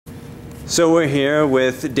So we're here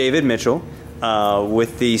with David Mitchell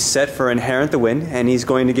with the set for Inherent the Wind, and he's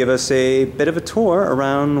going to give us a bit of a tour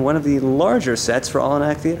around one of the larger sets for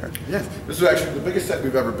Almanac Theater. Yes, this is actually the biggest set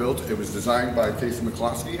we've ever built. It was designed by Casey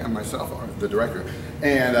McCloskey and myself, the director,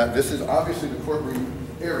 and this is obviously the courtroom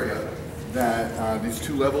area that these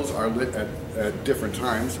two levels are lit at different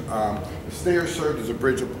times. The stairs served as a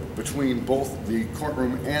bridge between both the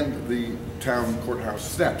courtroom and the town courthouse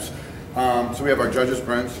steps. So we have our judges'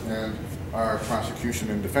 bench and our prosecution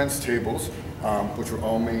and defense tables, which were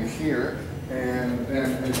all made here. And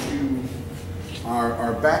then as you,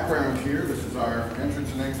 our background here, this is our entrance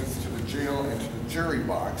and exits to the jail and to the jury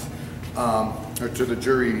box, or to the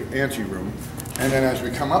jury anteroom. And then as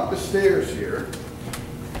we come up the stairs here,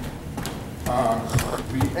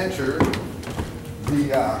 we enter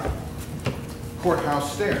the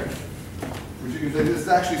courthouse stairs. Which you can say, this is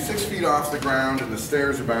actually 6 feet off the ground, and the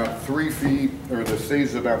stairs about 3 feet, or the stage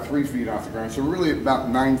is about 3 feet off the ground. So we're really about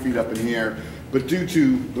 9 feet up in the air. But due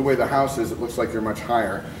to the way the house is, it looks like you're much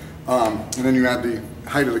higher. And then you add the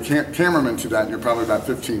height of the cameraman to that, and you're probably about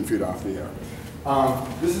 15 feet off the air.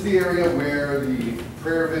 This is the area where the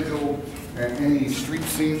prayer vigil and any street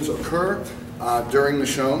scenes occur during the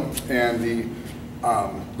show, and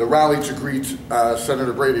the rally to greet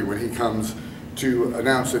Senator Brady when he comes to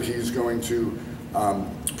announce that he's going to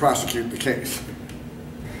prosecute the case.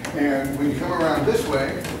 And when you come around this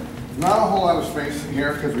way, not a whole lot of space in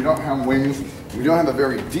here because we don't have wings. We don't have a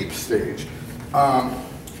very deep stage.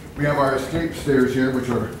 We have our escape stairs here, which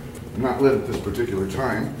are not lit at this particular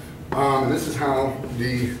time. And this is how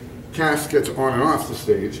the cast gets on and off the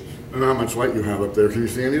stage. I don't know how much light you have up there. Can you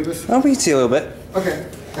see any of this? Oh, we can see a little bit. Okay.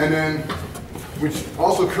 And then, which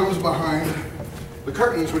also comes behind the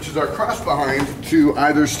curtains, which is our cross behind to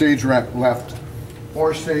either stage left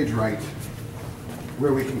or stage right,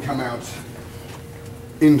 where we can come out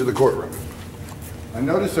into the courtroom. I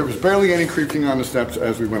noticed there was barely any creaking on the steps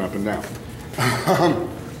as we went up and down.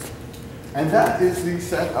 And that is the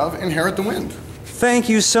set of Inherent the Wind. Thank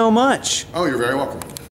you so much. Oh, you're very welcome.